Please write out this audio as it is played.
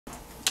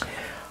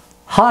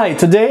Hi,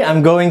 today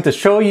I'm going to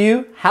show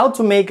you how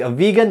to make a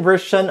vegan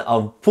version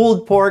of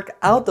pulled pork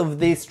out of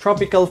this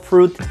tropical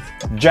fruit,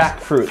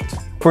 jackfruit.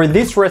 For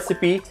this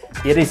recipe,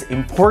 it is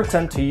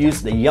important to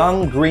use the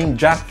young green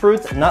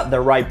jackfruit, not the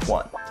ripe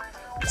one.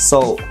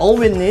 So all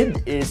we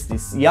need is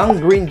this young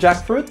green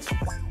jackfruit,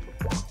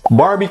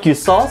 barbecue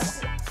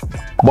sauce,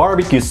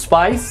 barbecue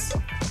spice,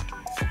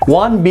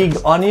 1 big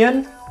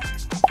onion,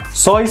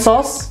 soy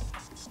sauce,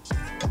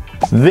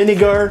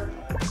 vinegar,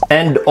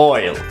 and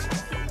oil.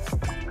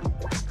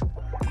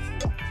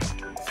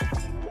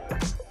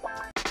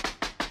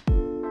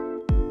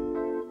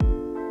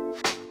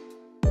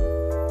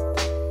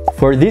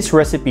 For this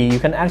recipe, you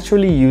can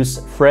actually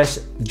use fresh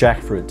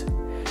jackfruit.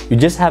 You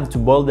just have to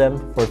boil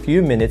them for a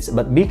few minutes,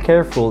 but be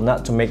careful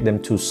not to make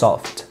them too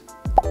soft.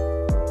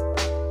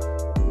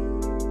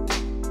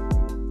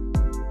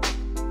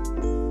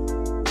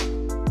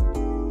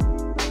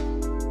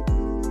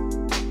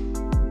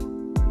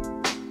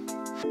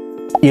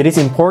 It is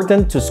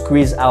important to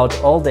squeeze out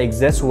all the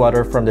excess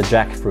water from the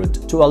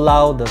jackfruit to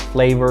allow the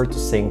flavor to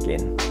sink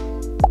in.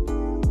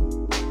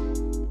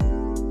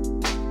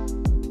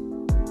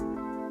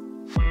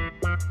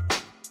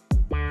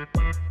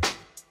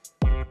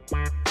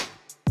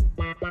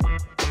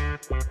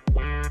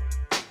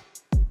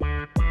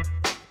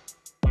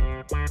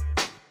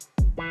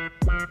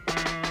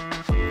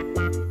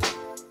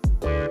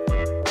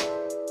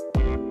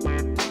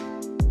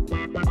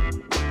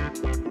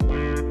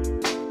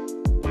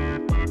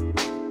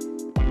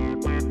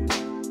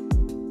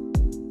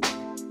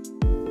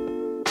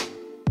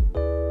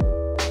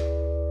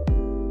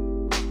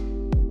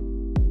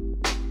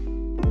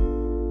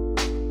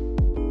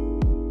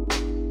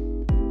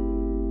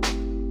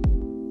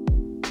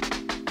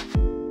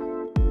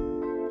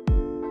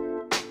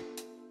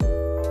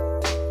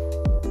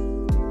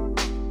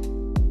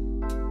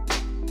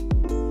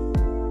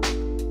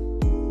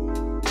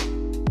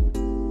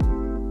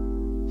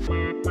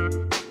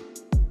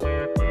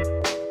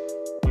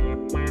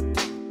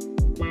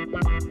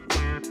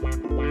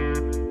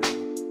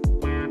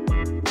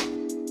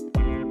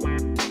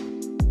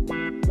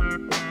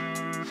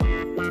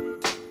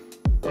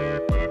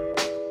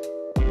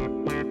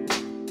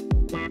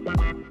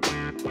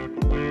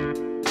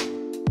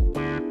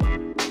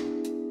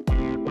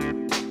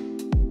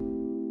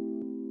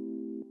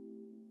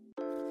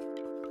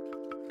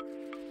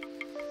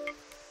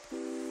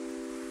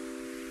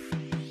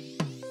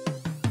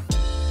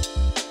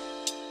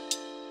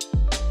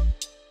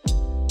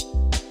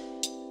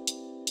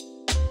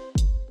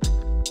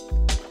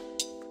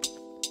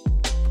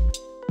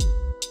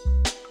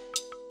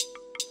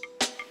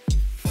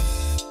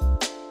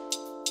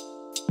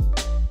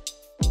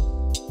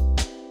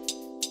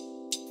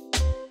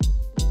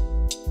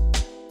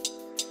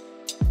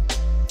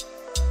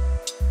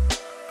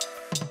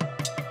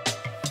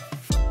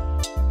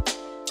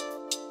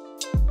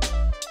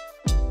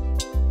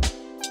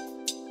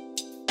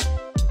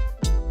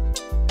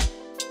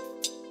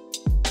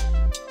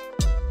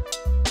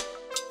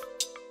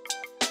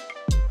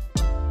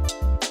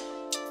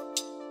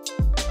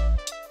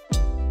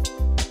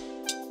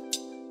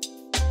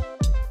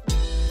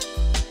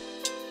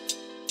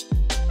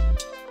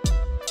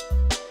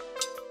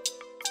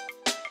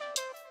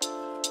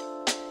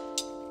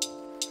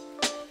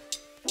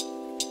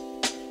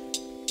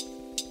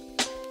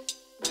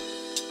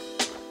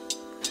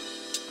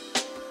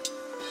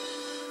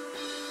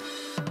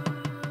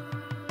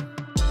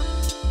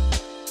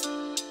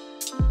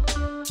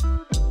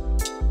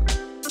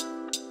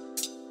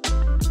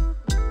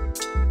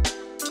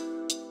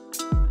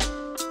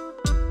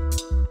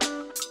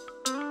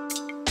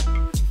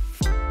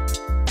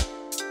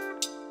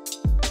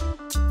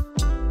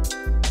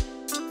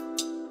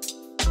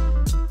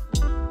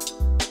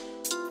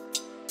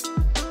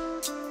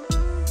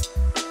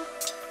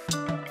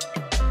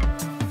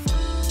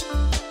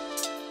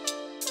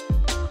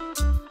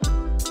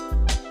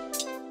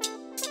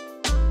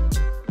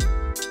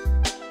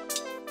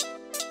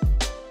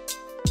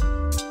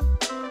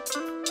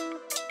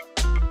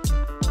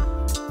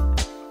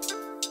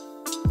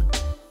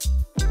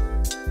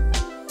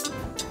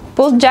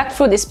 Pulled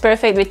jackfruit is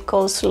perfect with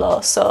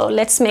coleslaw, so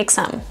let's make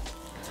some.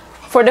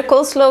 For the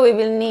coleslaw, we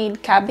will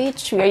need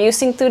cabbage. We are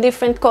using 2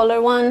 different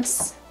color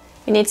ones.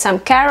 We need some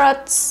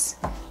carrots,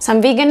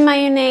 some vegan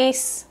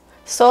mayonnaise,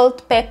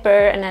 salt,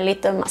 pepper, and a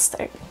little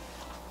mustard.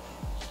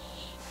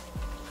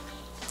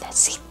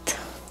 That's it.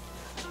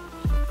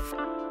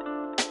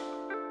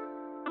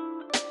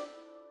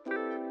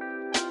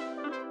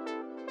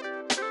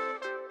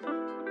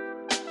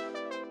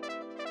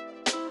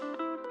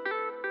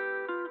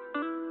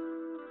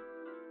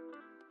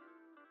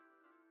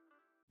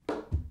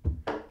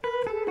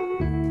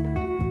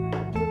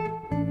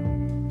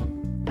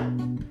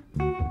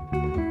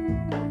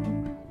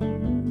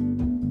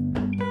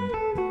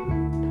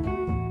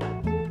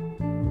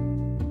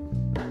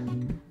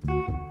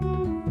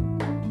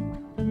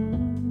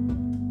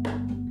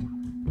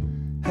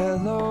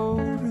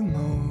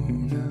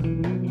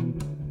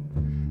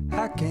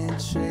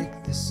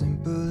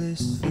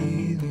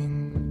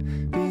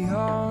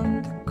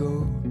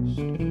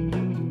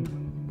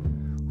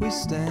 We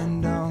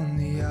stand on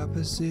the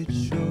opposite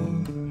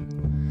shore.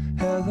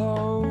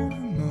 Hello,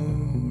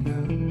 Ramona.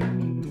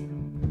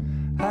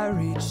 I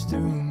reach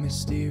through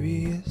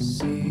mysterious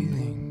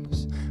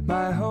ceilings,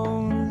 my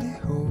only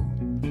hope.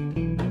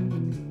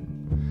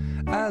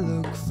 I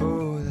look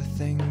for the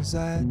things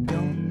I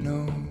don't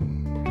know.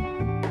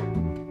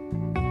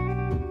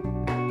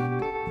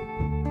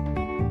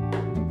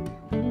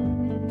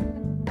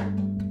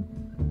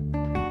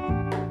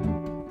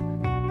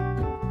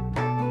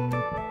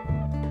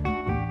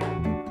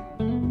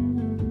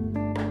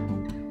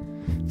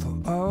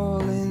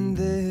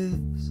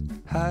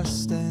 I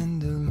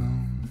stand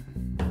alone.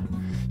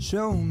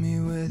 Show me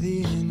where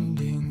the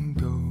ending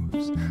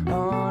goes.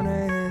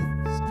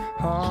 Honest,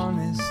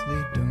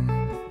 honestly don't.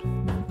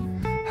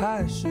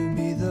 I should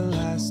be the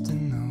last to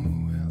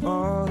know. We're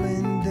all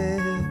in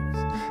this.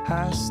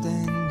 I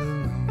stand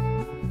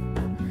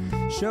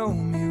alone. Show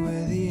me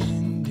where the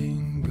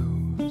ending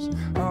goes.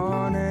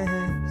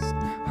 Honest,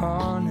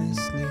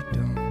 honestly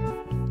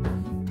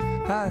don't.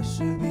 I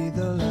should be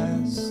the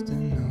last to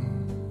know.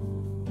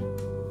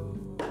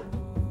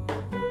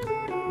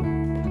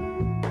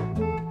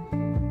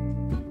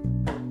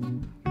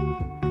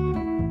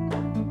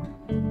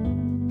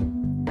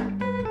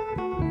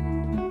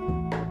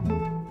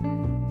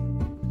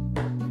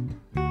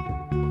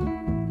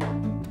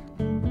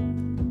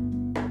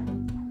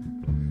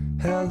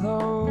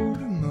 Hello,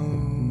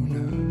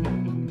 Ramona.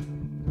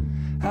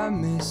 I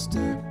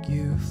mistook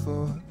you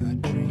for a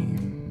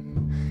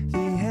dream. The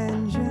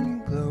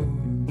engine glows,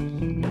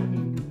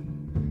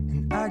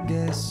 and I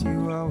guess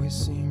you always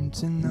seem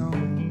to know.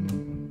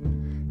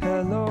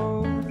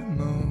 Hello,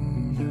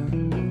 Ramona.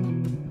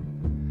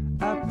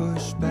 I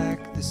push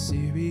back the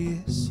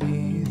serious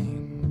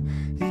feeling.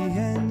 The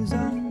end's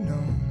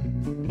unknown.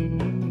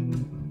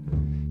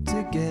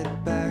 To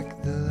get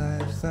back the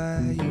life I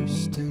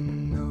used to know.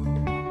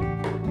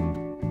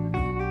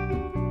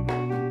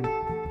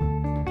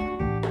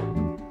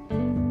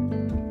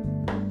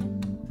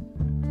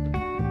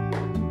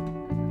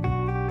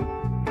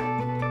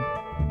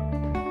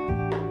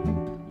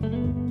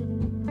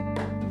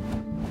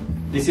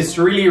 This is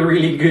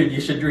really good. You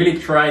should really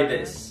try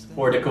this.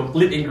 For the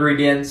complete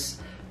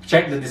ingredients,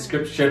 check the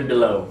description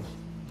below.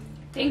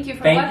 Thank you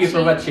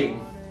for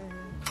watching.